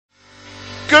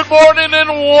Good morning and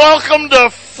welcome to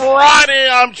Friday.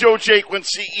 I'm Joe Jaquin,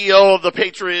 CEO of the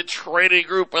Patriot Trading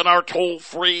Group, and our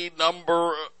toll-free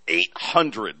number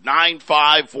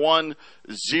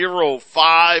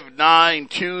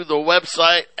 800-951-0592. The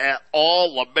website at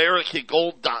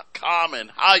allamericangold.com.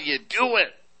 And how you doing?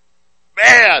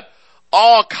 Man,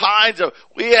 all kinds of,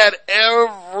 we had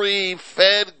every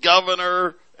Fed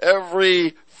governor,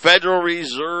 every Federal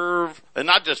Reserve, and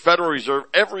not just Federal Reserve,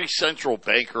 every central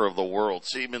banker of the world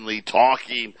seemingly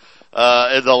talking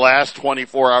in the last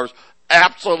 24 hours.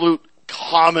 Absolute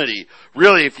comedy.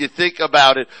 Really, if you think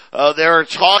about it, they're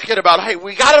talking about, hey,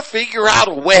 we got to figure out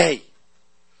a way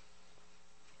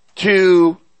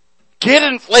to get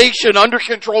inflation under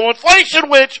control. Inflation,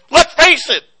 which, let's face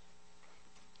it,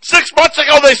 6 months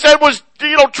ago they said was,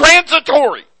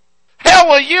 transitory.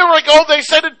 Hell, a year ago they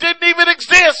said it didn't even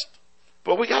exist.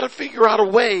 But we got to figure out a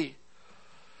way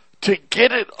to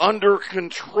get it under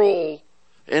control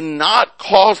and not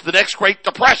cause the next Great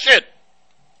Depression.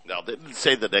 No, they didn't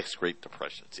say the next Great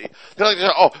Depression. See, they're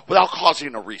like, without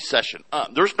causing a recession.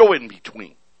 There's no in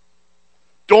between.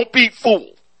 Don't be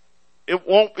fooled. It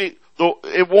won't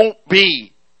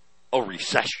be a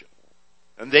recession.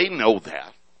 And they know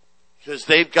that because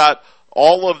they've got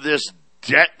all of this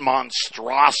debt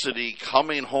monstrosity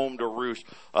coming home to roost.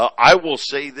 I will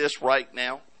say this right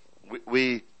now.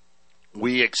 We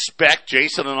expect,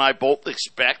 Jason and I both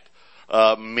expect,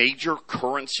 major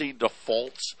currency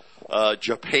defaults.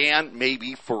 Japan may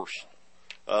be first.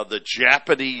 The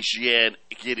Japanese yen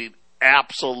getting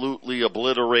absolutely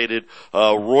obliterated.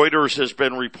 Reuters has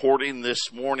been reporting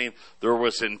this morning there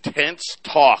was intense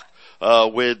talk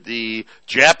with the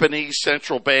Japanese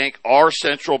central bank, our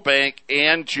central bank,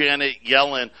 and Janet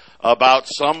Yellen about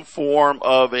some form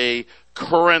of a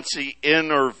currency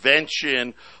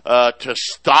intervention to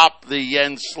stop the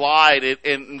yen slide.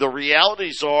 And the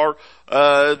realities are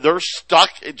they're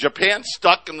stuck. Japan's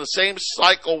stuck in the same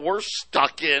cycle we're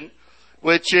stuck in,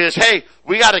 which is, hey,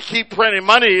 we got to keep printing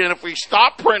money, and if we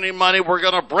stop printing money, we're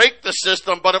going to break the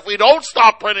system. But if we don't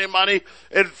stop printing money,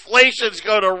 inflation's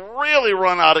going to really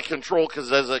run out of control,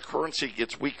 because as the currency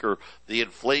gets weaker, the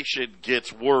inflation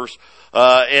gets worse.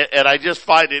 And I just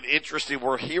find it interesting.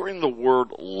 We're hearing the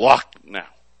word luck now.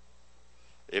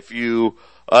 If you,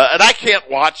 and I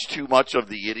can't watch too much of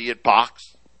the idiot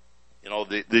box.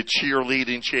 The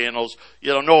cheerleading channels,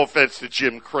 no offense to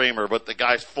Jim Cramer, but the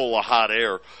guy's full of hot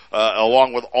air,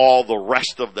 along with all the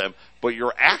rest of them. But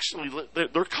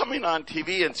they're coming on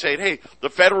TV and saying, hey,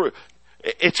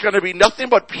 it's going to be nothing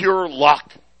but pure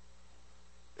luck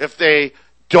if they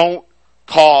don't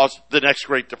cause the next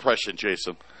Great Depression,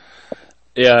 Jason.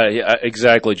 Yeah,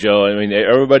 exactly, Joe. I mean,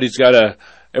 everyone's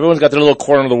got their little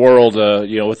corner of the world,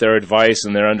 with their advice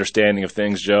and their understanding of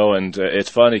things, Joe. And it's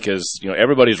funny because,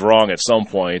 everybody's wrong at some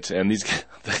point. And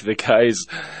the guys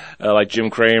like Jim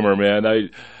Cramer, man, I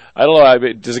don't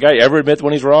know. Does a guy ever admit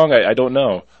when he's wrong? I don't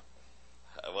know.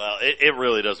 Well, it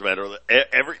really doesn't matter.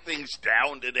 Everything's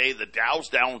down today. The Dow's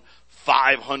down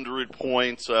 500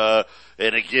 points. And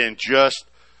again, just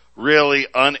really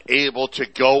unable to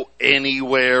go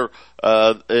anywhere.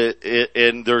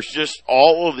 And there's just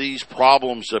all of these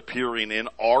problems appearing in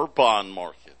our bond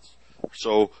markets.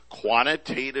 So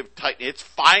quantitative tightening, it's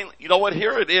fine. You know what?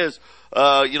 Here it is.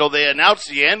 They announced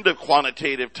the end of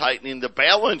quantitative tightening. The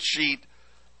balance sheet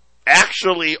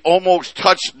actually almost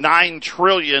touched $9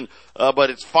 trillion, but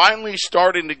it's finally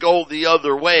starting to go the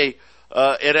other way.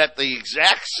 And at the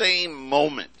exact same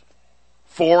moment,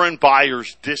 foreign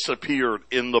buyers disappeared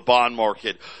in the bond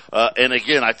market. And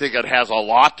again, I think it has a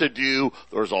lot to do.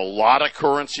 There's a lot of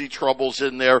currency troubles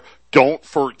in there. Don't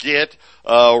forget,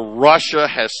 Russia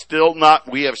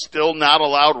we have still not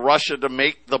allowed Russia to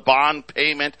make the bond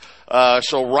payment.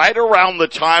 So right around the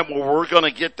time where we're going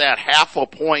to get that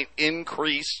 0.5 point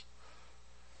increase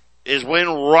is when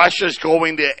Russia's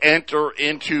going to enter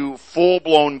into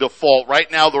full-blown default.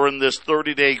 Right now they're in this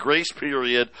 30-day grace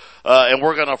period, and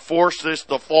we're going to force this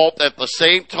default. At the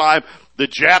same time, the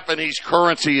Japanese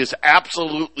currency is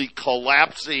absolutely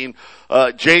collapsing.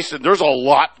 Jason, there's a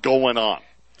lot going on.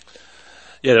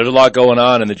 Yeah, there's a lot going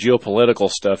on, and the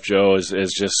geopolitical stuff, Joe, is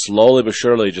just slowly but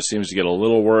surely just seems to get a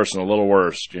little worse and a little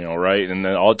worse, right? And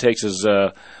then all it takes is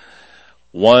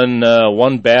one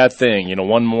bad thing,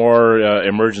 one more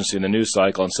emergency in the news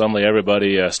cycle, and suddenly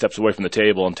everybody steps away from the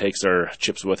table and takes their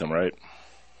chips with them, right?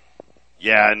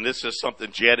 Yeah, and this is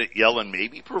something Janet Yellen may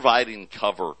be providing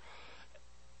cover.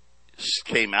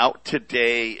 Came out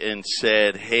today and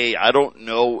said, hey, I don't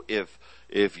know if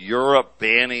Europe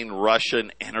banning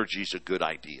Russian energy is a good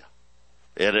idea.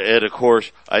 And of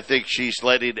course, I think she's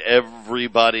letting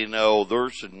everybody know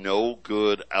there's no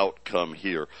good outcome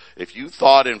here. If you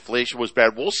thought inflation was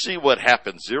bad, we'll see what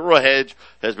happens. Zero Hedge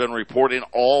has been reporting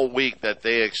all week that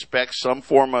they expect some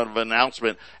form of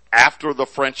announcement after the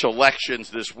French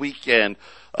elections this weekend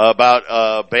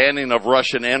about banning of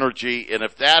Russian energy. And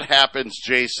if that happens,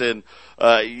 Jason,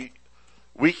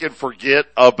 we can forget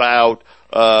about,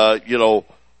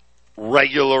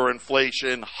 regular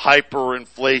inflation,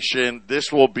 hyperinflation. This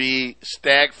will be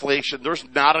stagflation. There's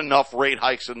not enough rate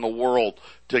hikes in the world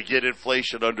to get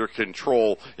inflation under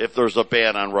control if there's a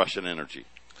ban on Russian energy.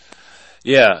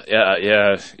 Yeah.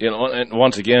 And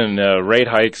once again, rate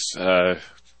hikes,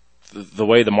 the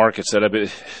way the market's set up,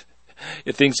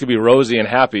 things can be rosy and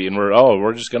happy, and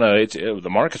we're just gonna. The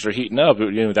markets are heating up.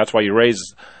 That's why you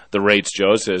raise the rates,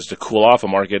 Joe, says to cool off a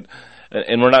market.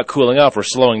 And we're not cooling off, we're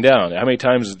slowing down. How many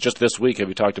times just this week have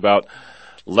you talked about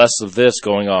less of this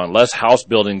going on, less house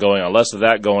building going on, less of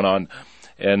that going on?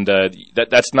 And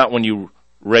that's not when you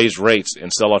raise rates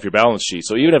and sell off your balance sheet.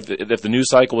 So even if the news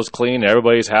cycle was clean,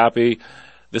 everybody's happy,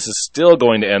 this is still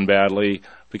going to end badly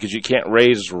because you can't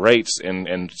raise rates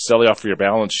and sell it off your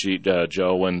balance sheet,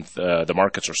 Joe, when the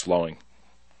markets are slowing.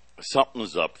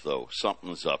 Something's up, though.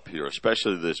 Something's up here,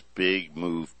 especially this big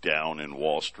move down in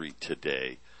Wall Street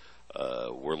today.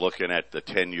 We're looking at the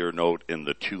 10-year note in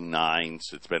the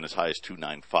 2.9s. It's been as high as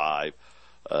 2.95.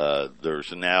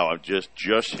 There's now, I'm just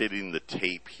hitting the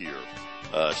tape here.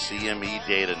 CME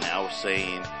data now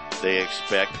saying they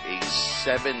expect a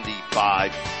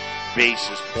 75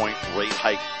 basis point rate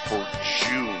hike for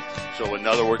June. So in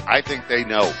other words, I think they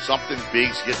know something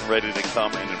big's getting ready to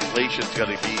come and inflation's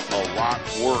going to be a lot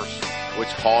worse,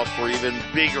 which calls for even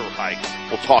bigger hikes.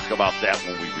 We'll talk about that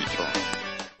when we return.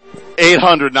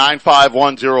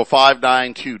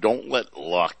 800-951-0592. Don't let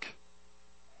luck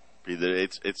be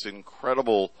that. It's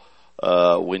incredible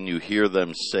when you hear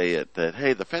them say it that,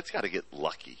 hey, the Fed's got to get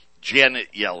lucky.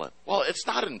 Janet Yellen. Well, it's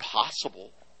not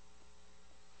impossible.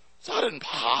 It's not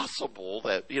impossible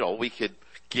that, we could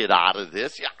get out of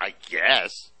this. Yeah, I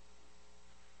guess.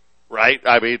 Right?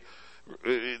 I mean,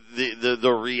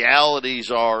 the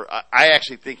realities are, I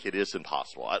actually think it is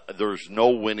impossible. There's no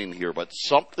winning here, but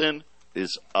something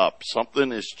is up.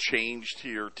 Something has changed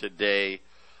here today.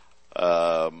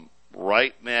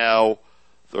 Right now,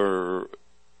 the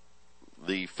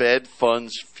Fed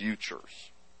funds futures.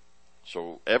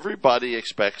 So everybody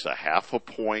expects a half a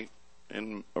point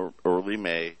in early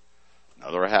May,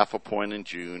 another half a point in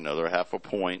June, another half a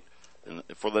point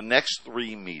for the next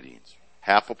three meetings.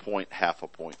 Half a point, half a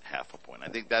point, half a point. I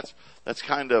think that's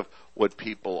kind of what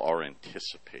people are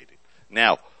anticipating.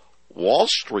 Now, Wall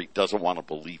Street doesn't want to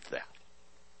believe that.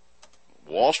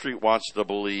 Wall Street wants to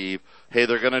believe, hey,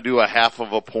 they're going to do a half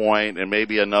of a point and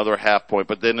maybe another half point,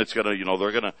 but then it's going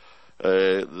to,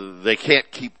 they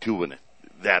can't keep doing it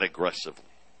that aggressively.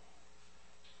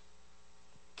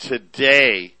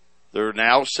 Today, they're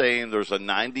now saying there's a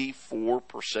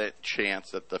 94%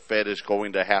 chance that the Fed is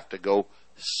going to have to go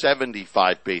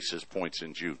 75 basis points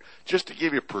in June. Just to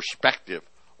give you perspective,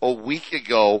 a week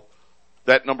ago,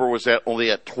 that number was only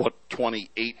at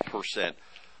 28%.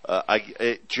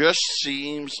 It just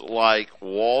seems like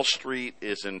Wall Street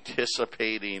is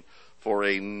anticipating for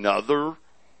another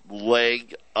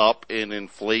leg up in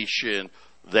inflation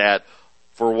that,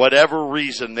 for whatever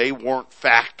reason, they weren't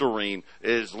factoring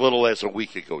as little as a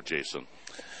week ago, Jason.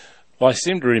 Well, I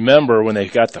seem to remember when they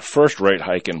got the first rate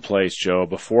hike in place, Joe,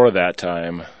 before that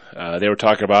time, they were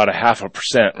talking about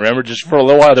 0.5%. Remember, just for a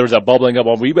little while, there was that bubbling up,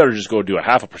 well, we better just go do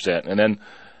 0.5%. And then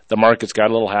the markets got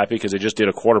a little happy because they just did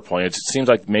a quarter point. It seems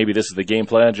like maybe this is the game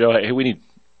plan, Joe. Hey, we need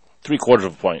 0.75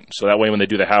 of a point. So that way when they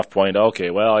do the half point,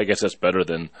 okay, well, I guess that's better,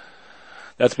 right,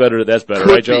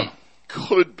 Joe?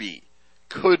 Could be.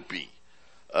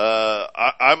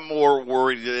 I'm more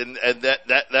worried, and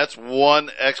that's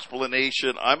one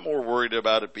explanation. I'm more worried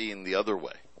about it being the other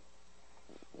way,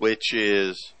 which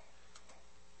is,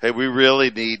 hey, we really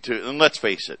need to, and let's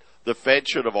face it, the Fed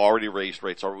should have already raised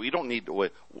rates. Or we don't need to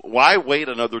wait. Why wait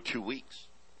another 2 weeks?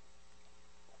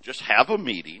 Just have a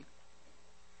meeting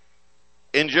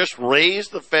and just raise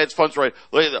the Fed's funds rate.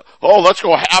 Oh, let's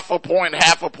go half a point.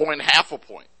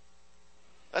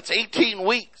 That's 18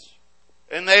 weeks.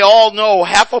 And they all know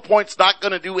half a point's not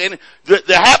going to do any. The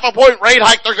half a point rate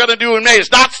hike they're going to do in May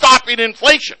is not stopping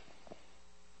inflation.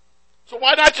 So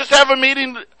why not just have a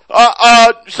meeting,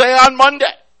 say on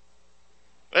Monday?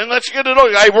 And let's get it over.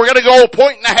 We're going to go 1.5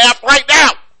 points right now.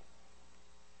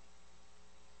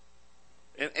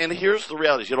 And here's the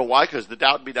reality. You know why? Because the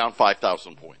Dow would be down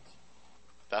 5,000 points.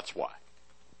 That's why.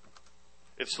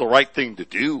 It's the right thing to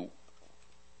do.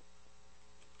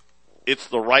 it's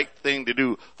the right thing to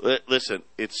do. Listen,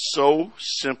 it's so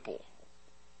simple.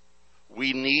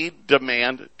 We need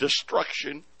demand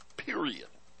destruction, period.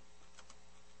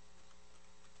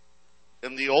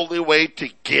 And the only way to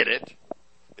get it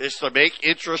is to make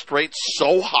interest rates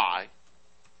so high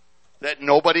that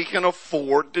nobody can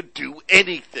afford to do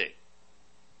anything.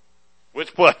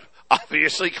 Which what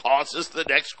obviously causes the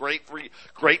next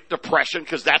Great Depression,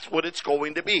 because that's what it's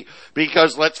going to be.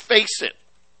 Because let's face it,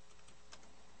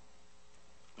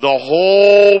 the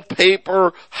whole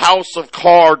paper house of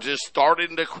cards is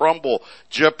starting to crumble.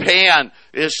 Japan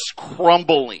is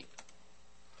crumbling.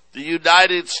 The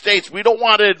United States, we don't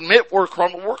want to admit we're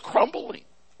crumbling. We're crumbling.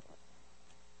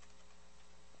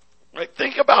 Right?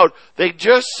 Think about, they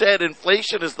just said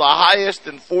inflation is the highest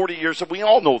in 40 years, and we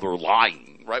all know they're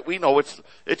lying, right? We know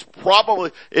it's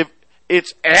probably, if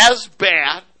it's as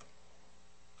bad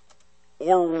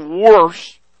or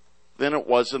worse than it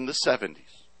was in the 70s.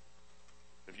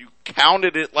 If you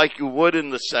counted it like you would in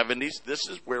the 70s, this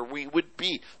is where we would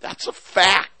be. That's a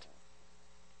fact.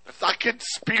 That's not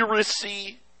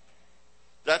conspiracy.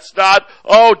 That's not,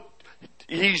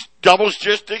 Double's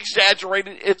just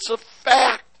exaggerated. It's a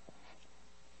fact.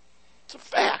 It's a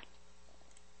fact.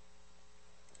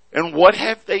 And what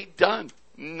have they done?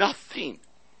 Nothing.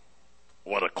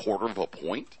 What, a quarter of a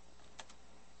point?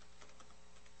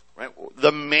 Right?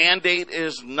 The mandate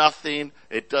is nothing.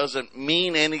 It doesn't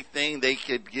mean anything. They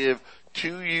could give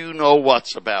two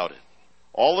you-know-whats about it.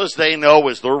 All as they know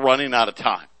is they're running out of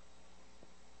time.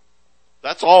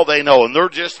 That's all they know, and they're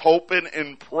just hoping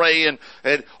and praying,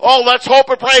 and, let's hope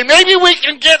and pray. Maybe we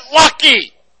can get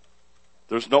lucky.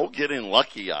 There's no getting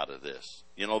lucky out of this.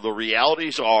 The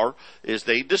realities is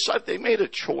they made a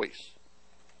choice.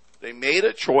 They made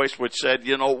a choice which said,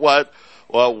 you know what?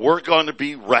 Well, we're going to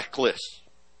be reckless.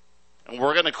 And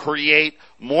we're going to create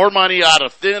more money out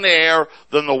of thin air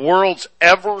than the world's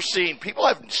ever seen.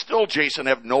 People Jason,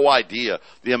 have no idea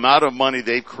the amount of money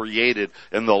they've created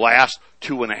in the last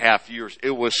 2.5 years.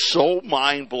 It was so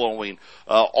mind-blowing.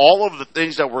 All of the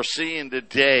things that we're seeing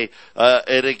today,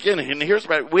 and again,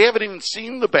 we haven't even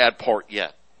seen the bad part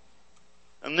yet.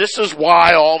 And this is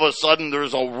why all of a sudden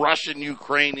there's a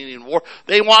Russian-Ukrainian war.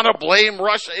 They want to blame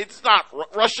Russia. It's not.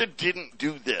 Russia didn't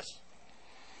do this.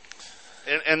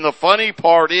 And the funny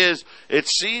part is, it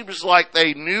seems like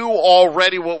they knew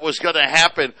already what was going to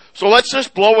happen. So let's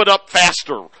just blow it up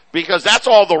faster, because that's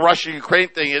all the Russia-Ukraine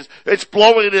thing is. It's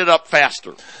blowing it up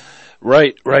faster.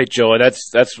 Right, Joe. And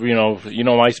that's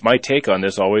my take on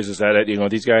this always is that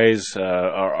these guys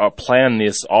are plan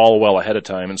this all well ahead of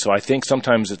time, and so I think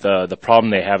sometimes the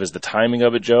problem they have is the timing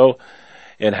of it, Joe.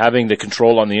 And having the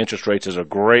control on the interest rates is a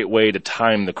great way to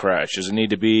time the crash. Does it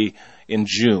need to be in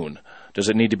June? Does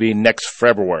it need to be next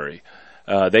February?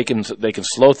 They can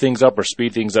slow things up or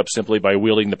speed things up simply by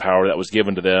wielding the power that was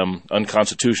given to them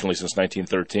unconstitutionally since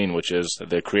 1913, which is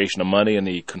the creation of money and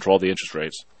the control of the interest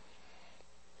rates.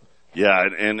 Yeah,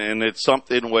 and it's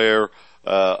something where,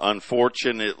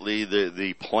 unfortunately,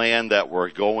 the plan that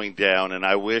we're going down, and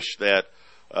I wish that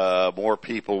more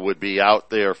people would be out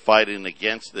there fighting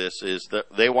against this, is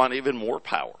that they want even more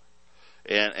power.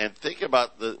 And think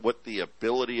about what the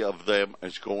ability of them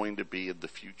is going to be in the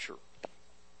future.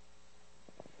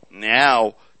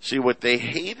 Now, see, what they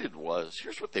hated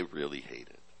here's what they really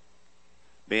hated.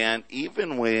 Man,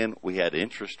 even when we had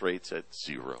interest rates at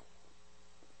 0,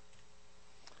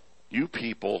 you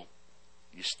people,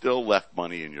 you still left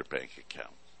money in your bank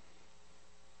accounts.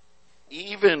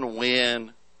 Even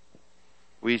when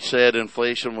we said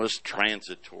inflation was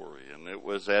transitory and it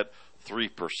was at 3%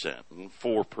 and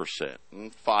 4%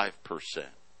 and 5%,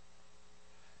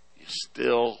 you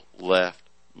still left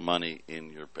money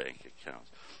in your bank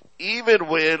accounts. Even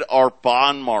when our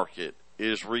bond market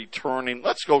is returning,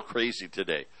 let's go crazy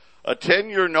today, a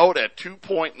 10-year note at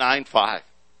 2.95,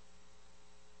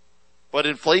 but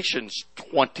inflation's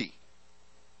 20.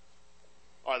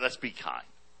 All right, let's be kind.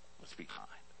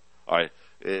 All right,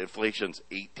 inflation's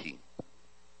 18,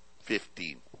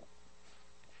 15.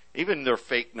 Even their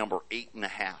fake number,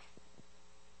 8.5.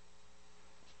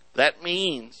 That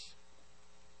means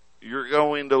you're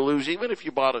going to lose, even if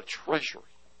you bought a treasury,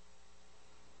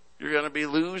 you're going to be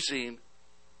losing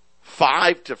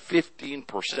 5 to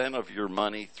 15% of your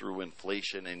money through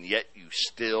inflation, and yet you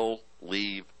still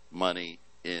leave money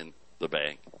in the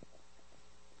bank.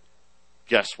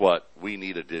 Guess what? We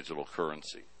need a digital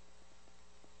currency.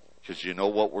 Because you know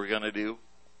what we're going to do?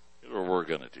 Or we're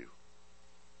going to do.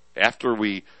 After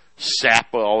we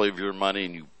sap all of your money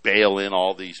and you bail in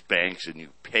all these banks and you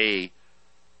pay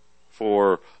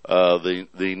for the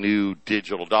new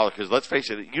digital dollar. Because let's face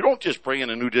it, you don't just bring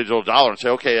in a new digital dollar and say,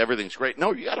 okay, everything's great.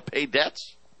 No, you got to pay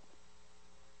debts.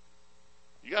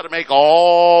 You got to make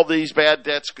all these bad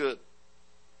debts good.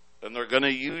 And they're going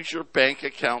to use your bank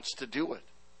accounts to do it.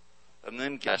 And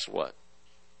then guess what?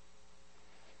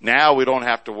 Now we don't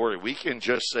have to worry. We can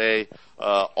just say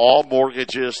all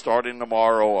mortgages starting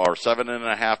tomorrow are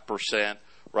 7.5%,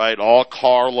 right? All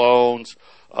car loans,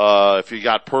 if you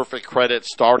got perfect credit,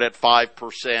 start at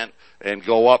 5% and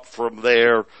go up from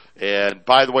there. And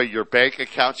by the way, your bank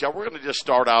accounts, we're going to just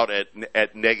start out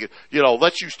at negative.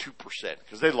 Let's use 2%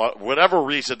 because they love, whatever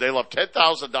reason, they love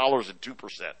 $10,000 and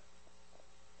 2%.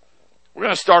 We're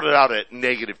going to start it out at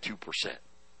negative 2%.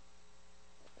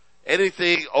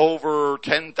 Anything over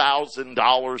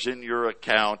 $10,000 in your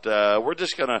account, we're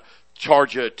just going to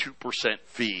charge you a 2%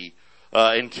 fee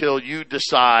until you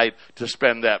decide to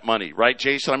spend that money. Right,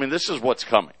 Jason? I mean, this is what's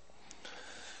coming.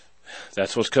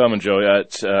 That's what's coming, Joe.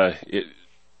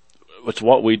 It's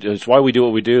what we do. It's why we do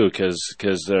what we do because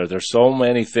there's so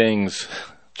many things,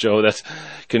 Joe, that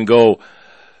can go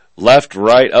left,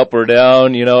 right, up or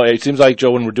down. It seems like,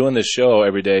 Joe, when we're doing this show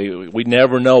every day, we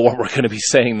never know what we're going to be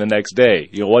saying the next day.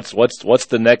 What's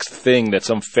the next thing that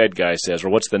some Fed guy says, or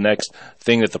what's the next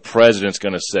thing that the president's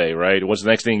going to say, right? What's the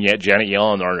next thing Janet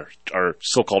Yellen, our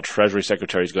so-called Treasury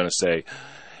Secretary, is going to say?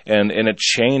 And it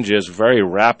changes very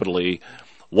rapidly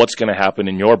what's going to happen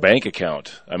in your bank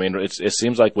account. I mean, it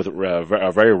seems like with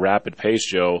a very rapid pace,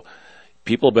 Joe,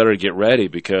 people better get ready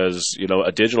because,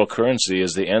 a digital currency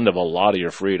is the end of a lot of your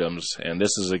freedoms, and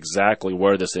this is exactly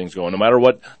where this thing's going. No matter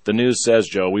what the news says,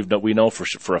 Joe, we know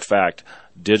for a fact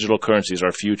digital currency is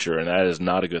our future, and that is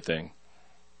not a good thing.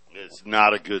 It's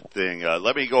not a good thing.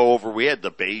 Let me go over. We had the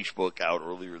Beige Book out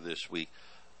earlier this week,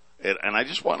 and I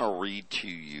just want to read to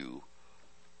you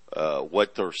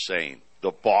what they're saying. The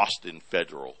Boston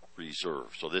Federal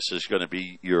Reserve. So this is going to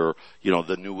be your,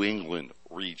 the New England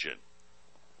region.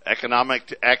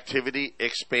 Economic activity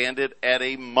expanded at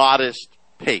a modest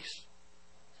pace.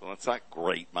 So that's not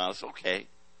great, modest, okay.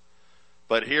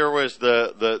 But here was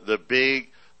the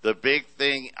big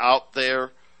thing out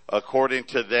there, according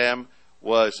to them,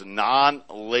 was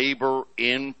non-labor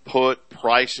input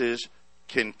prices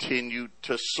continued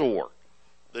to soar.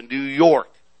 The New York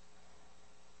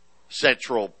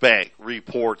Central Bank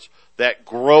reports that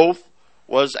growth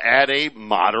was at a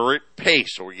moderate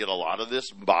pace. So we get a lot of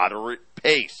this moderate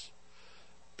pace.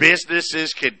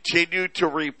 Businesses continue to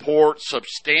report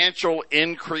substantial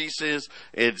increases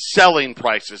in selling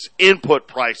prices, input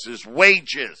prices,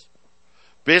 wages.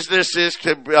 Businesses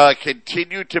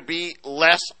continue to be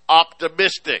less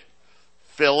optimistic.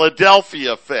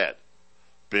 Philadelphia Fed.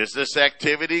 Business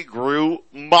activity grew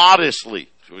modestly.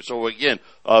 So again,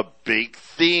 a big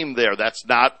theme there. That's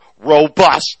not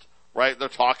robust, right? They're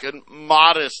talking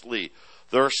modestly.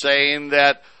 They're saying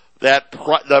that the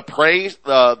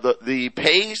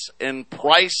pace and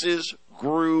prices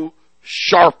grew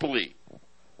sharply.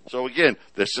 So again,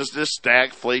 this is this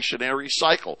stagflationary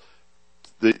cycle.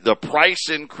 The price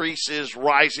increase is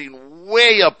rising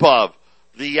way above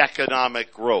the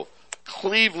economic growth.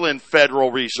 Cleveland Federal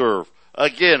Reserve.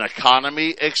 Again,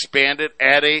 economy expanded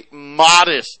at a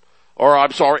moderate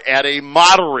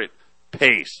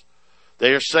pace.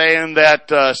 They are saying that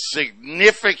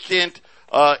significant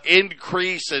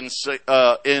increase in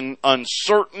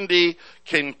uncertainty,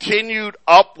 continued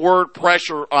upward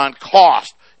pressure on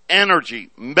cost,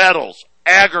 energy, metals,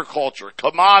 agriculture,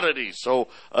 commodities. So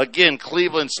again,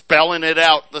 Cleveland spelling it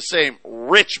out the same.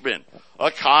 Richmond,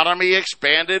 economy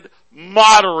expanded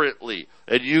moderately.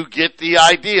 And you get the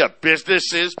idea.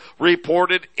 Businesses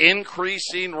reported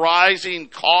rising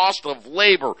cost of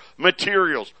labor,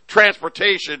 materials,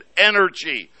 transportation,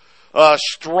 energy,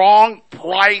 strong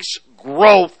price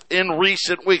growth in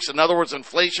recent weeks. In other words,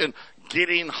 inflation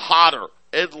getting hotter.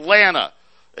 Atlanta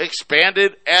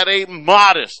expanded at a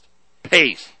modest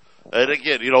pace. And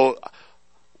again,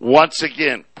 once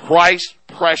again, price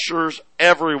pressures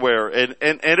everywhere. And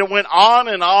it went on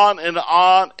and on and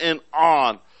on and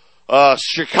on.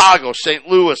 Chicago, St.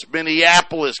 Louis,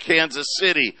 Minneapolis, Kansas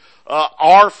City,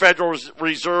 our Federal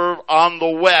Reserve on the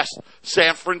west,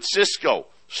 San Francisco,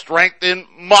 strengthened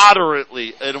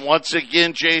moderately. And once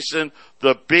again, Jason,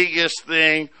 the biggest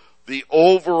thing, the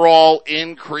overall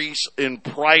increase in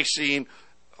pricing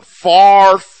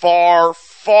far, far,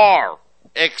 far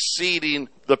exceeding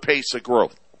the pace of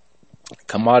growth.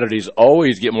 Commodities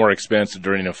always get more expensive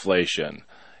during inflation.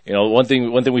 One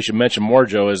thing we should mention more,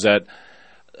 Joe, is that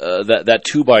that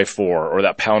 2x4 or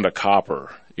that pound of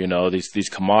copper, these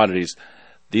commodities,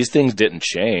 these things didn't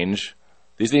change.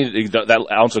 These things, that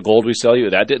ounce of gold we sell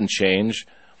you, that didn't change.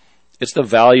 It's the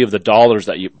value of the dollars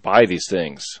that you buy these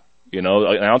things. An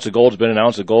ounce of gold has been an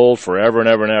ounce of gold forever and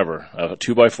ever and ever. A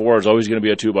 2x4 is always going to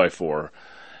be a 2x4.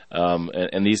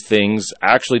 And these things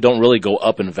actually don't really go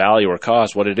up in value or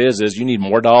cost. What it is you need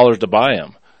more dollars to buy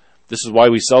them. This is why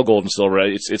we sell gold and silver.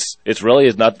 It's really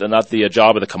is not the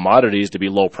job of the commodities to be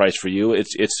low price for you.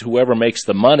 It's whoever makes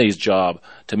the money's job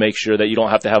to make sure that you don't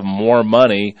have to have more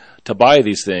money to buy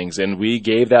these things. And we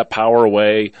gave that power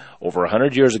away over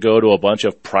 100 years ago to a bunch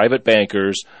of private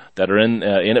bankers that are in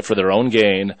it for their own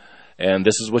gain. And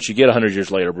this is what you get 100 years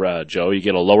later, Joe. You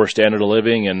get a lower standard of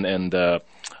living and a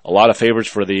lot of favors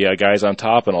for the guys on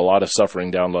top and a lot of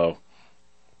suffering down low.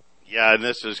 Yeah, and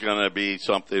this is going to be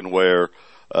something where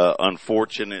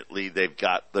unfortunately, they've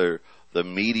got the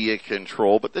media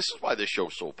control, but this is why this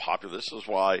show's so popular. This is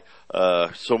why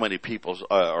so many people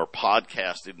are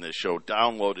podcasting this show,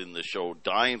 downloading this show,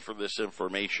 dying for this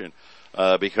information,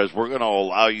 because we're going to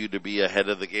allow you to be ahead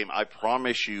of the game. I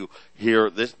promise you here,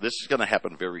 this is going to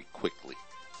happen very quickly.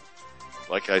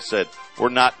 Like I said, we're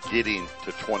not getting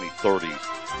to 2030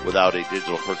 without a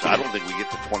digital currency. I don't think we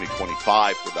get to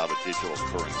 2025 without a digital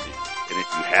currency. And if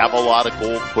you have a lot of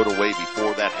gold put away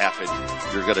before that happens,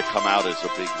 you're going to come out as a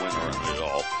big winner in it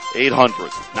all.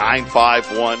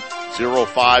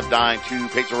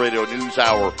 800-951-0592, Patriot Radio News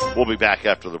Hour. We'll be back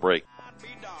after the break.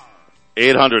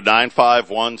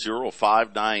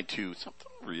 800-951-0592.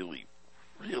 Something really,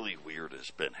 really weird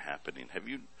has been happening. Have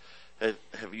you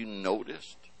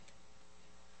noticed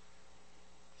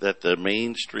that the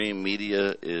mainstream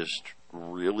media is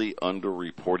really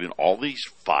underreporting all these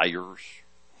fires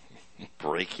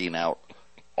breaking out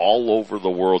all over the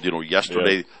world? You know,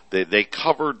 yesterday they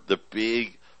covered the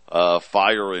big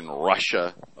fire in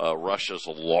Russia, Russia's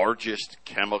largest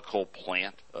chemical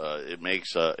plant. It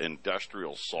makes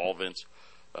industrial solvents,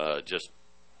 just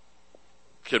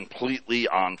completely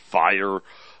on fire.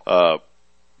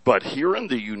 But here in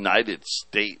the United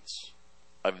States,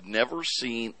 I've never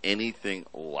seen anything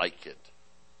like it.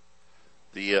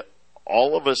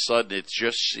 All of a sudden, it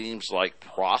just seems like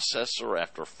processor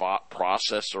after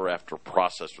processor after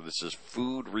processor. This is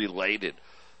food related.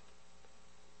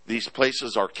 These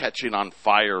places are catching on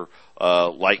fire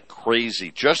like crazy.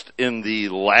 Just in the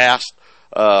last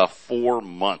 4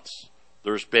 months,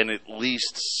 there's been at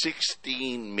least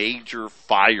 16 major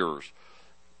fires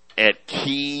at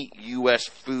key U.S.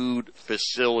 food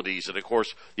facilities. And, of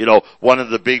course, you know, one of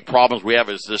the big problems we have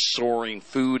is this soaring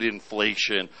food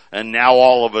inflation. And now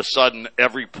all of a sudden,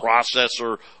 every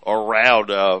processor around,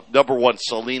 number one,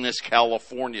 Salinas,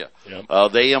 California,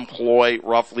 they employ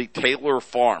roughly Taylor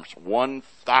Farms,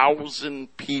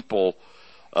 1,000 people.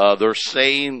 They're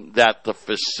saying that the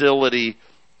facility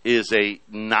is a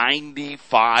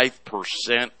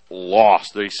 95% loss.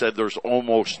 They said there's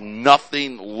almost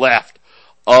nothing left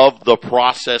of the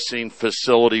processing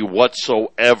facility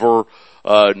whatsoever.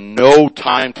 No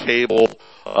timetable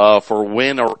for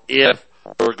when or if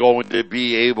they're going to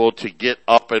be able to get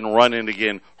up and running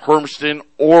again. Hermiston,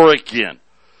 Oregon.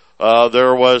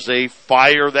 There was a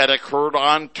fire that occurred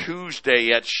on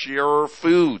Tuesday at Scherer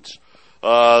Foods.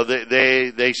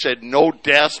 They said no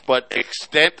deaths, but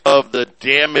extent of the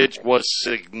damage was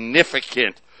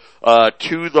significant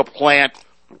to the plant,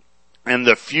 and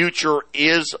the future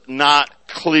is not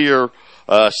clear.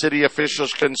 City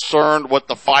officials concerned what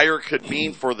the fire could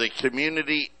mean for the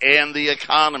community and the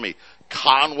economy.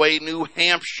 Conway, New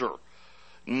Hampshire.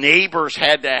 Neighbors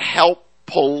had to help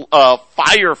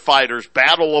firefighters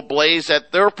battle a blaze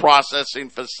at their processing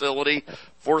facility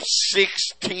for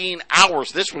 16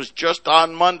 hours. This was just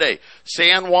on Monday.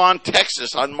 San Juan,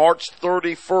 Texas, on March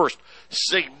 31st.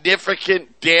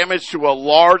 Significant damage to a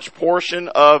large portion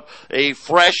of a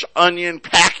fresh onion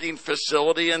packing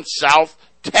facility in South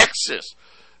Texas.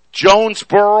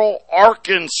 Jonesboro,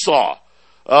 Arkansas.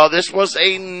 This was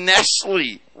a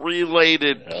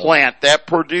Nestle-related plant that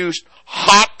produced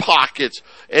Hot Pockets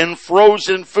and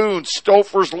frozen foods.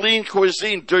 Stouffer's Lean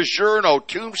Cuisine, DiGiorno,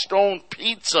 Tombstone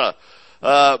Pizza.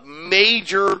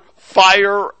 Major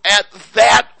fire at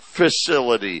that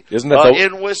facility. Isn't that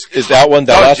in Wisconsin? Is that one,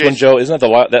 that last one, Joe? Isn't that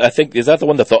the one? I think, is that the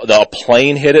one that the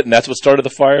plane hit it and that's what started the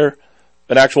fire?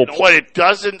 An actual. What it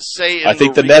doesn't say. I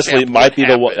think the Nestle might be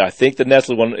the one. I think the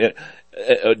Nestle one.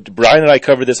 Brian and I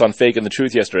covered this on Fake and the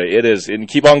Truth yesterday. It is, and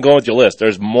keep on going with your list.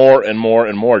 There's more and more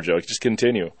and more, Joe. Just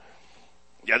continue.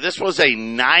 Yeah, this was a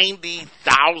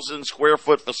 90,000 square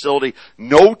foot facility.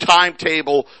 No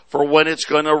timetable for when it's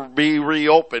going to be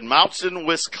reopened. Mountain,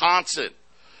 Wisconsin.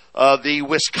 The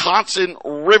Wisconsin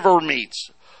River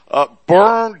Meats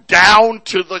burned down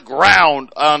to the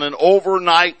ground on an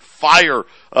overnight fire.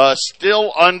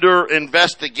 Still under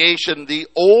investigation. The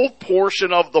old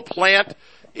portion of the plant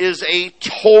is a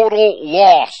total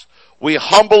loss. We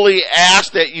humbly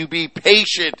ask that you be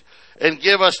patient and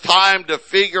give us time to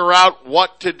figure out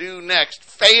what to do next.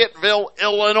 Fayetteville,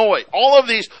 Illinois. All of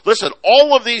these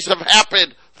have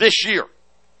happened this year.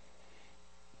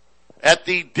 At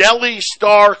the Deli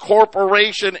Star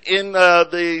Corporation in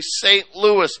the St.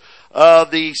 Louis,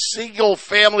 the Siegel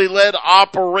family-led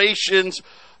operations,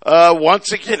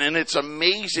 once again, and it's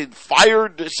amazing,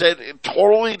 said it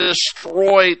totally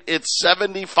destroyed its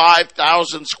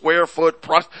 75,000 square foot.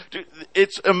 Dude,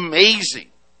 it's amazing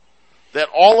that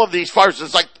all of these fires,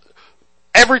 it's like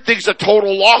everything's a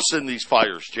total loss in these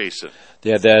fires, Jason.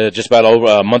 Yeah, just about over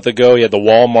a month ago, you had the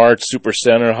Walmart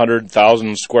Supercenter,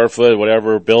 100,000 square foot,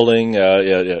 whatever building,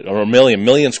 or a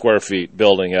million square feet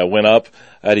building went up.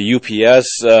 Had a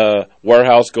UPS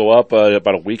warehouse go up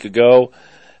about a week ago.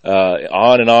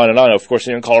 On and on and on. Of course,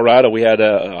 here in Colorado, we had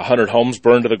 100 homes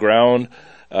burned to the ground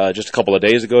just a couple of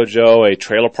days ago, Joe. A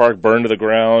trailer park burned to the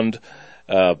ground.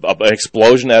 An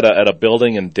explosion at a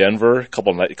building in Denver a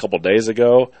couple of days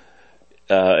ago.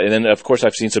 And then, of course,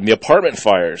 I've seen some of the apartment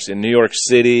fires in New York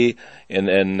City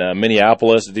and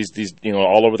Minneapolis. These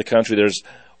all over the country. There's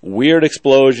weird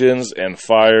explosions and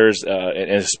fires,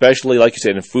 and especially, like you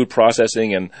said, in food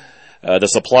processing and the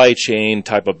supply chain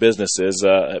type of businesses,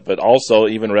 but also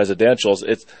even residentials.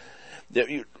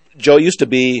 Joe, it used to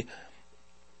be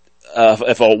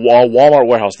if a Walmart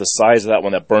warehouse the size of that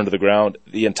one that burned to the ground,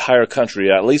 the entire country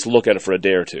at least look at it for a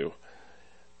day or two.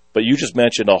 But you just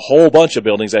mentioned a whole bunch of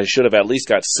buildings that should have at least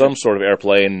got some sort of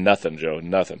airplay, and nothing, Joe,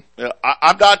 nothing. Yeah,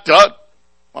 I'm not done.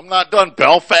 I'm not done.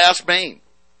 Belfast, Maine.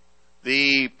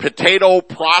 The potato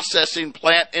processing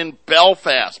plant in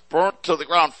Belfast burnt to the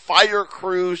ground. Fire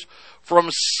crews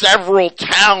from several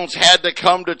towns had to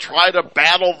come to try to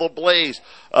battle the blaze.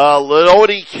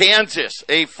 Lodi, Kansas,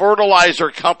 a fertilizer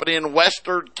company in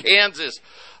western Kansas,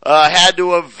 had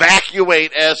to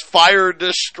evacuate as fire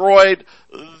destroyed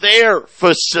their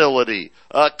facility.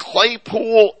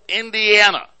 Claypool,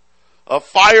 Indiana. A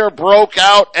fire broke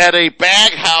out at a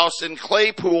bag house in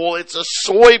Claypool. It's a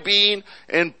soybean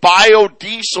and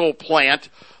biodiesel plant.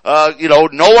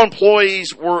 No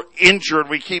employees were injured.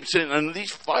 We keep saying, and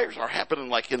these fires are happening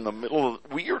like in the middle of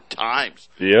weird times.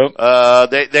 Yep.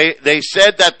 They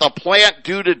said that the plant,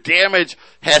 due to damage,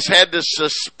 has had to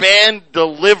suspend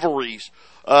deliveries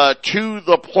to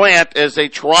the plant as they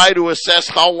try to assess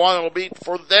how long it'll be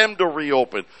for them to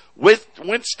reopen. With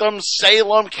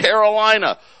Winston-Salem,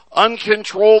 Carolina,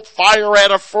 uncontrolled fire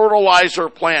at a fertilizer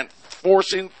plant,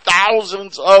 forcing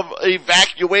thousands of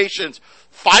evacuations.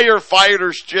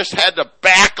 Firefighters just had to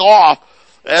back off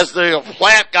as the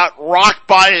plant got rocked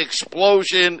by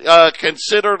explosion,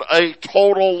 considered a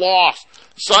total loss.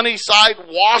 Sunnyside,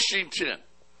 Washington.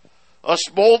 A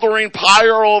smoldering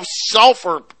pile of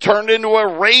sulfur turned into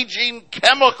a raging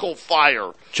chemical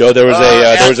fire. Joe, there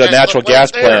was a natural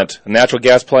gas plant. A natural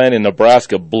gas plant in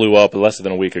Nebraska blew up less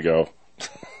than a week ago.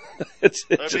 And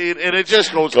it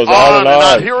just goes on and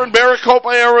on. Here in Maricopa,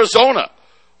 Arizona,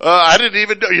 I didn't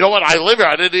even know. You know what? I live here.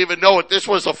 I didn't even know it. This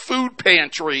was a food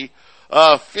pantry.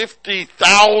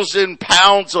 50,000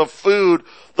 pounds of food.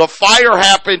 The fire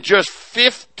happened just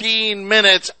 15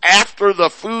 minutes after the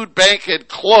food bank had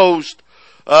closed.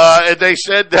 And they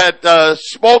said that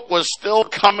smoke was still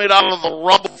coming out of the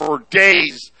rubble for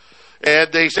days.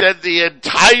 And they said the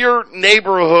entire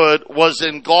neighborhood was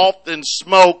engulfed in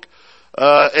smoke.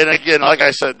 And again, like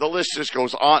I said, the list just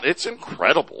goes on. It's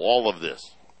incredible, all of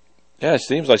this. Yeah, it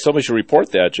seems like somebody should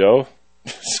report that, Joe.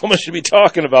 Someone should be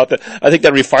talking about that. I think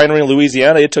that refinery in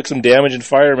Louisiana, it took some damage and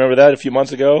fire. Remember that a few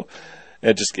months ago?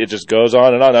 It just goes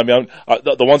on and on. I mean,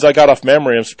 the ones I got off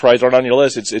memory, I'm surprised aren't on your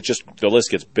list. It's just the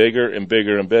list gets bigger and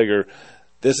bigger and bigger.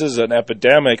 This is an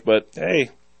epidemic, but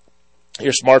hey,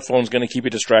 your smartphone's going to keep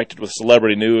you distracted with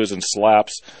celebrity news and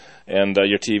slaps, and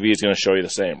your TV is going to show you the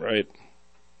same, right?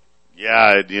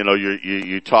 Yeah,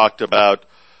 you talked about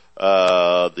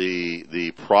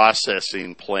the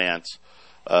processing plants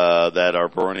that are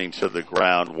burning to the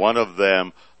ground. One of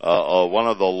them, one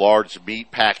of the large meat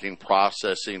packing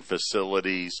processing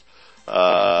facilities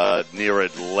near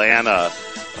Atlanta,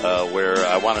 where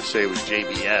I want to say it was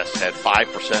JBS, had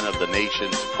 5% of the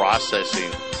nation's processing.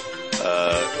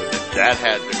 That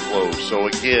had to close. So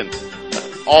again,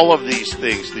 all of these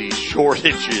things, these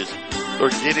shortages, are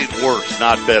getting worse,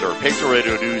 not better. Patriot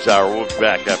Radio News Hour. We'll be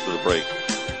back after the break.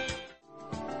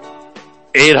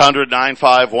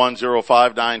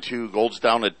 800-951-0592. Gold's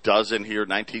down a dozen here.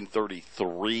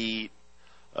 1933.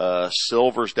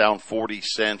 Silver's down 40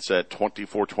 cents at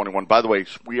 24.21. By the way,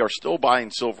 we are still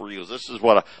buying silver eagles. This is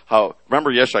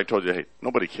remember yesterday I told you, hey,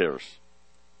 nobody cares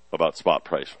about spot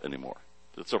price anymore.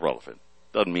 It's irrelevant.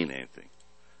 Doesn't mean anything.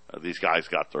 These guys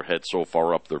got their head so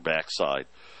far up their backside.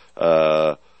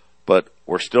 but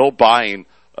we're still buying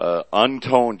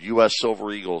untoned U.S.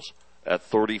 Silver Eagles at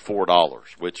 $34,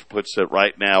 which puts it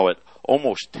right now at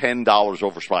almost $10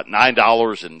 over spot,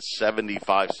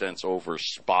 $9.75 over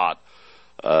spot.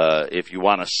 If you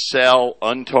want to sell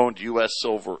untoned U.S.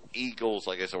 Silver Eagles,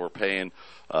 like I said, we're paying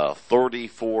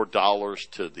 $34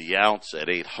 to the ounce at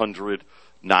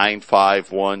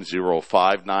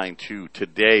 800-951-0592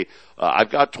 today. I've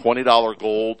got $20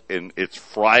 gold, and it's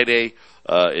Friday.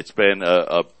 It's been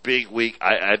a big week.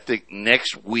 I think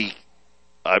next week,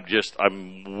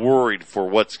 I'm worried for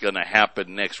what's going to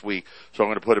happen next week. So I'm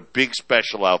going to put a big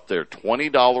special out there.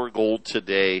 $20 gold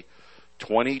today,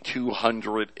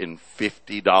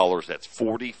 $2,250. That's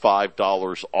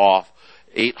 $45 off.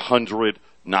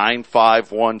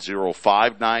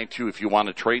 800-951-0592. If you want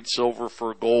to trade silver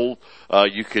for gold,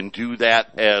 you can do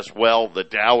that as well. The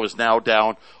Dow is now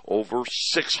down over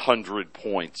 600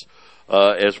 points.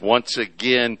 As once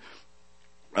again,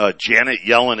 Janet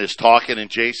Yellen is talking, and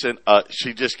Jason,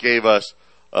 she just gave us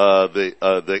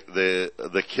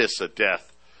the kiss of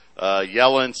death.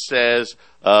 Yellen says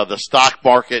the stock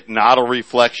market not a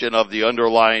reflection of the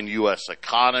underlying U.S.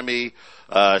 economy.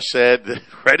 Said,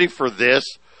 ready for this?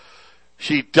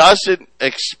 She doesn't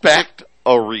expect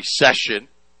a recession.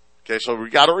 Okay, so we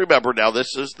got to remember now,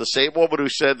 this is the same woman who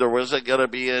said there wasn't going to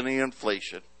be any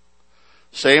inflation.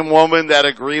 Same woman that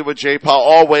agreed with Jay Powell.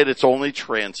 Oh, wait, it's only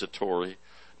transitory.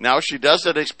 Now she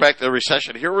doesn't expect a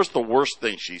recession. Here was the worst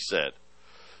thing she said.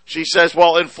 She says,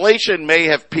 well, inflation may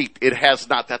have peaked. It has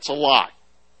not. That's a lie.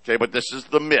 Okay, but this is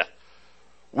the myth.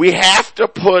 We have to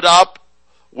put up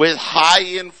with high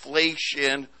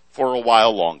inflation for a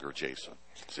while longer, Jason.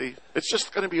 See, it's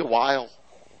just going to be a while.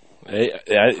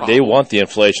 They want the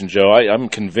inflation, Joe. I'm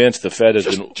convinced the Fed has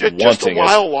been wanting just a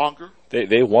while longer.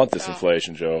 They want this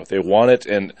inflation, Joe. They want it,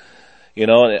 and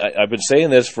I've been saying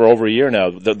this for over a year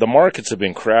now. The markets have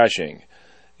been crashing.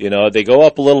 They go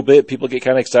up a little bit, people get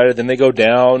kind of excited, then they go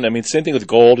down. I mean, same thing with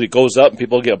gold. It goes up, and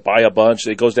people buy a bunch.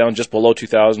 It goes down just below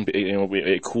 2,000.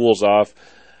 It cools off.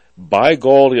 Buy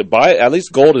gold. At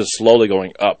least gold is slowly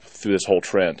going up through this whole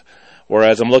trend.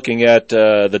 Whereas I'm looking at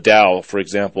the Dow, for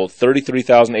example,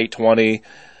 33,820.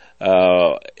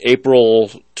 April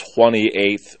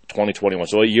 28th, 2021.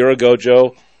 So a year ago,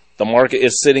 Joe, the market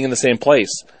is sitting in the same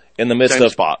place in the midst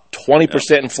of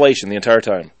 20% inflation the entire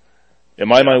time. In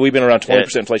my mind, we've been around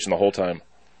 20% inflation the whole time.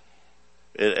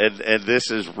 And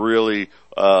this is really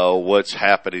what's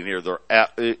happening here. They're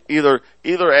either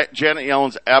Janet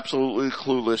Yellen's absolutely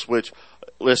clueless, which,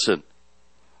 listen,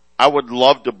 I would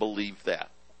love to believe that.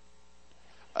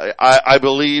 I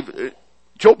believe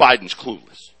Joe Biden's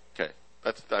clueless.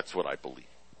 That's what I believe.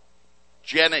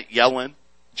 Janet Yellen,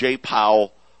 Jay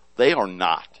Powell, they are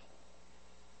not.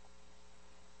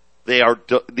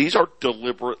 These are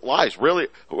deliberate lies. Really,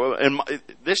 and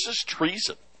this is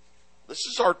treason. This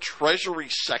is our Treasury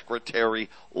Secretary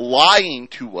lying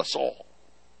to us all.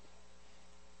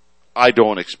 I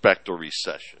don't expect a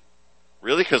recession.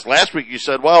 Really? Because last week you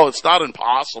said, well, it's not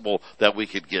impossible that we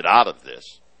could get out of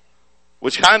this.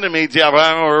 Which kind of means,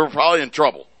 we're probably in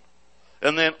trouble.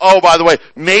 And then, oh, by the way,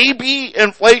 maybe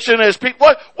inflation has peaked.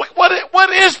 What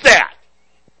is that?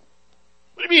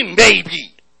 What do you mean,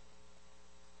 maybe?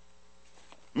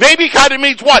 Maybe kind of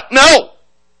means what? No.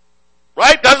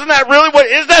 Right? Is that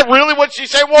really what she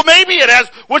said? Well, maybe it has,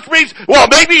 which means, well,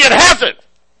 maybe it hasn't.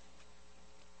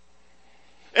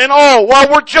 And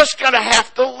we're just going to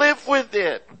have to live with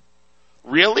it.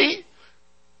 Really?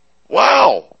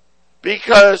 Wow.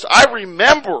 Because I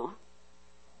remember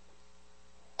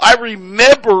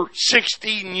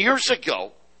 16 years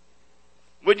ago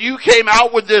when you came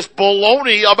out with this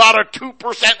baloney about a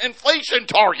 2% inflation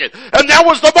target. And that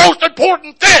was the most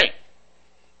important thing.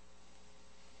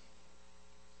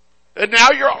 And now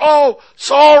you're,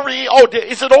 sorry.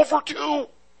 Is it over 2?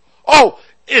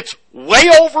 It's way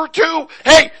over 2?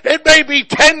 Hey, it may be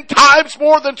 10 times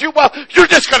more than 2. Well, you're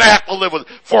just going to have to live with it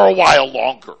for a while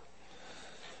longer.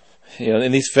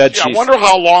 And these Fed chiefs. I wonder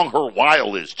how long her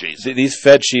while is, Jason. These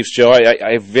Fed chiefs, Joe,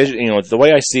 I vision, the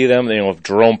way I see them,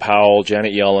 Jerome Powell,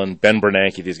 Janet Yellen, Ben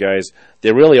Bernanke, these guys,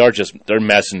 they really are they're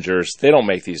messengers. They don't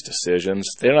make these decisions.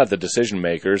 They're not the decision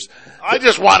makers. I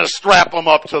just want to strap them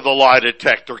up to the lie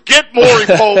detector. Get Maury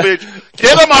Povich,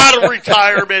 get him out of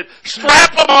retirement,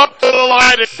 strap him up to the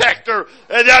lie detector,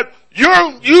 and that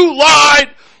you lied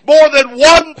more than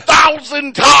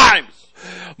 1,000 times.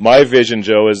 My vision,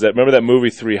 Joe, is that, remember that movie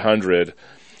 300,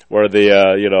 where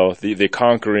the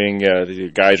conquering the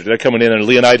guys, they're coming in and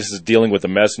Leonidas is dealing with the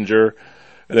messenger,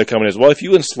 and they're coming in, well, if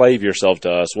you enslave yourself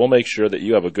to us, we'll make sure that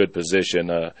you have a good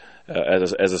position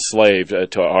as a slave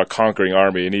to our conquering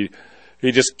army. And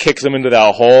he just kicks them into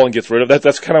that hole and gets rid of that.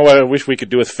 That's kind of what I wish we could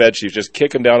do with Fed chiefs. Just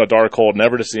kick them down a dark hole,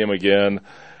 never to see them again.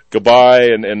 Goodbye,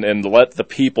 and let the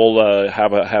people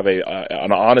have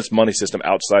an honest money system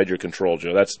outside your control,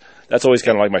 Joe. That's always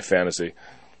kind of like my fantasy.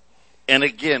 And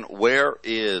again, where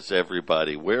is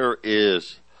everybody? Where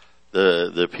is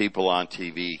the people on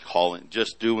TV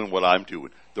just doing what I'm doing?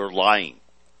 They're lying.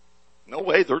 No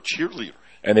way, they're cheerleaders.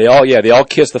 And they all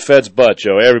kiss the Fed's butt,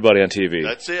 Joe. Everybody on TV.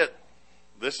 That's it.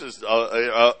 This is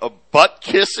a butt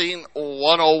kissing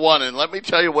 101, and let me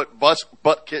tell you what that's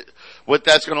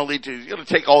going to lead to. It's going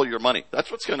to take all your money.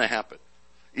 That's what's going to happen.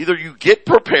 Either you get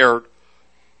prepared,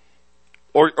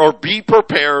 or be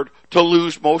prepared to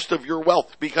lose most of your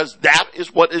wealth, because that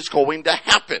is what is going to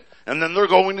happen. And then they're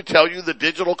going to tell you the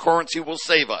digital currency will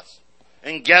save us.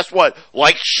 And guess what?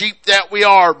 Like sheep that we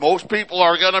are, most people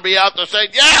are going to be out there saying,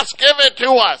 yes, give it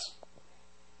to us.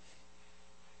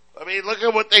 I mean, look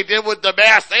at what they did with the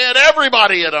mask. They had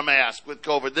everybody in a mask with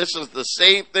COVID. This is the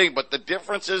same thing, but the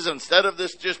difference is instead of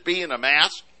this just being a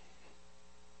mask,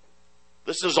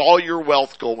 this is all your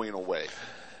wealth going away.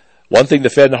 One thing the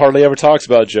Fed hardly ever talks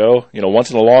about, Joe, once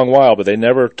in a long while, but they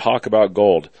never talk about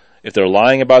gold. If they're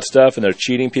lying about stuff and they're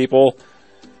cheating people,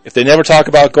 if they never talk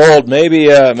about gold, maybe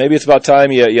it's about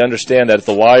time you understand that if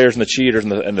the liars and the cheaters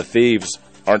and the thieves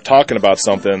aren't talking about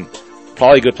something,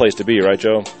 probably a good place to be, right,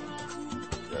 Joe?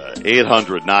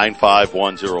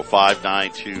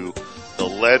 800-951-0592, the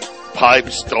lead pipe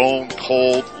stone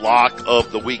cold lock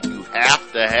of the week. You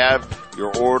have to have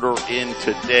your order in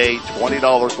today.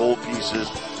 $20 gold pieces,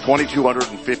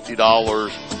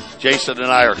 $2,250. Jason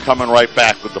and I are coming right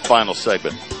back with the final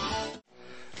segment.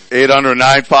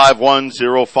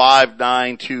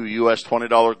 800-951-0592, U.S.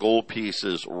 $20 gold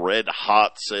pieces, red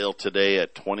hot sale today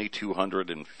at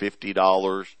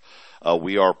 $2,250.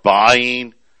 We are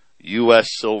buying U.S.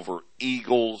 Silver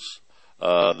Eagles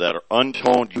that are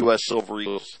untoned U.S. Silver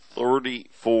Eagles,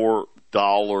 $34.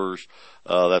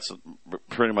 That's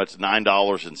pretty much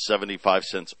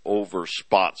 $9.75 over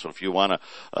spot. So if you want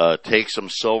to take some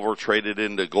silver, trade it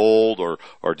into gold, or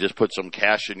just put some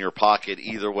cash in your pocket,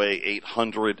 either way,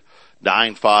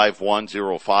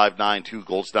 800-951-0592.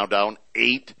 Gold's now down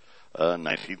 8.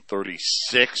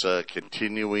 1936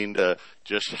 continuing to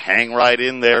just hang right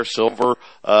in there. Silver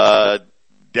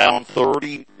down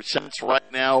 30 cents right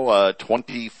now,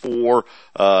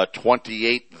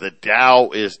 24.28. The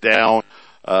Dow is down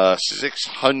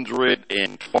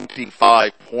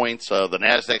 625 points. The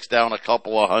Nasdaq's down a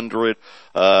couple of hundred.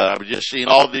 I'm just seeing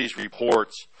all these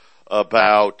reports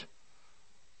about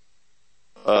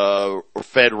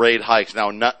Fed rate hikes.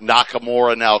 Now,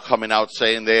 Nakamura now coming out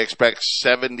saying they expect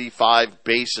 75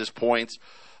 basis points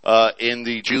in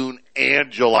the June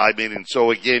and July meeting.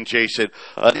 So again, Jason,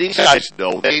 these guys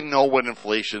they know what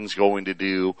inflation's going to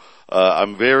do.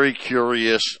 I'm very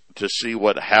curious to see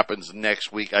what happens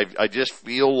next week. I just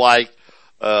feel like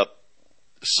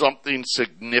something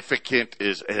significant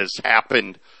has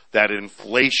happened. That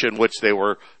inflation, which they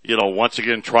were, once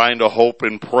again trying to hope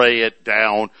and pray it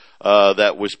down,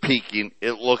 that was peaking.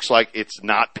 It looks like it's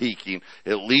not peaking.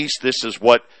 At least this is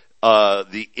what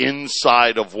the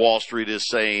inside of Wall Street is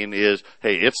saying is,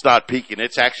 hey, it's not peaking.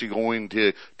 It's actually going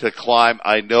to climb.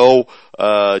 I know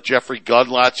Jeffrey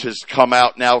Gundlach has come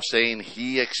out now saying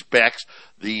he expects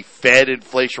the Fed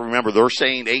inflation. Remember, they're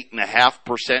saying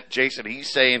 8.5%. Jason,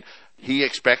 he's saying he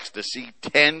expects to see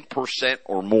 10%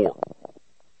 or more.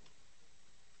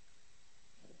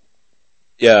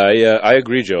 Yeah, I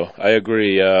agree, Joe. I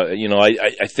agree.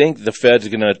 I think the Fed's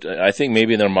gonna. I think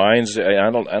maybe in their minds,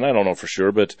 I don't know for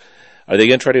sure, but are they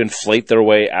gonna try to inflate their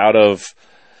way out of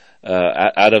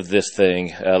this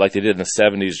thing like they did in the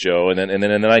 '70s, Joe? And then in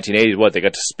the 1980s, what they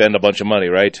got to spend a bunch of money,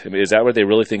 right? I mean, is that what they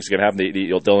really think is gonna happen?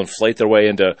 They'll inflate their way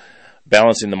into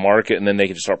balancing the market, and then they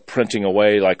can just start printing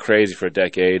away like crazy for a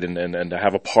decade and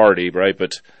have a party, right?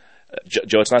 But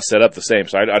Joe, it's not set up the same,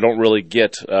 so I don't really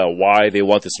get why they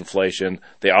want this inflation.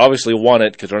 They obviously want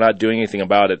it because they're not doing anything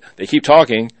about it. They keep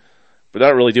talking, but they're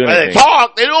not really doing anything. They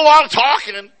talk. They do a lot of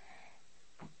talking.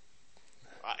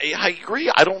 I agree.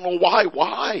 I don't know why.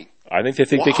 Why? I think they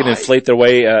think they can inflate their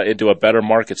way into a better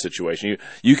market situation.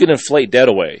 You can inflate debt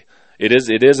away. It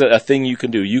is a thing you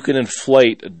can do. You can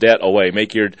inflate debt away,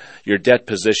 make your debt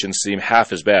position seem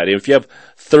half as bad. If you have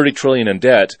 $30 trillion in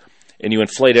debt, and you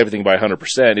inflate everything by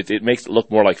 100%, it makes it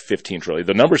look more like $15 trillion.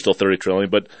 The number's still $30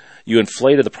 trillion, but you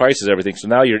inflated the prices of everything, so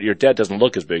now your debt doesn't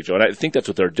look as big, Joe. And I think that's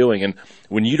what they're doing. And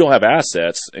when you don't have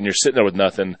assets and you're sitting there with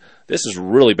nothing, this is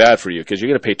really bad for you because you're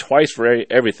going to pay twice for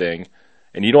everything,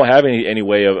 and you don't have any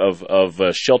way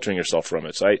of sheltering yourself from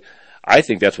it. So I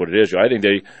think that's what it is, Joe. I think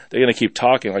they're going to keep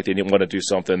talking like they didn't want to do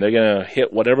something. They're going to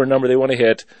hit whatever number they want to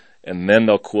hit, and then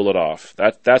they'll cool it off.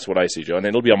 That's what I see, Joe. And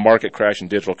then it'll be a market crash in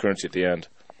digital currency at the end.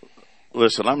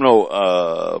 Listen, I'm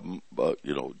no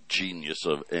genius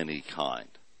of any kind,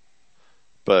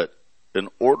 but in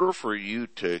order for you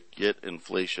to get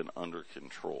inflation under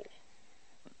control,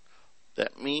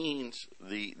 that means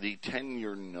the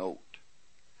 10-year note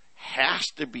has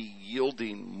to be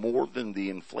yielding more than the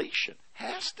inflation.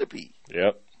 Has to be.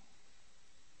 Yep.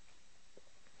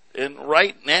 And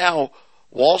right now,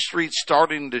 Wall Street's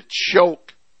starting to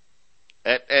choke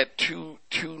at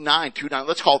 2.9.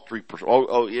 Let's call it 3%.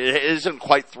 Oh, it isn't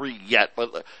quite 3 yet,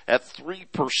 but at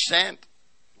 3%,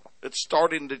 it's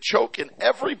starting to choke, and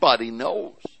everybody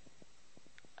knows.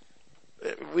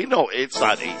 We know it's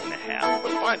not 8.5,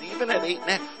 but fine, even at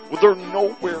 8.5, they're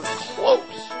nowhere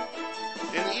close.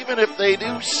 And even if they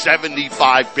do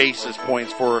 75 basis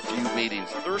points for a few meetings,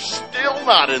 they're still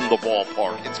not in the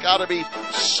ballpark. It's got to be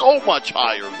so much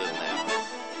higher than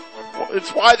that. It's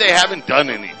why they haven't done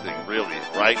anything, really,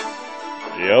 right?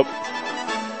 Yep.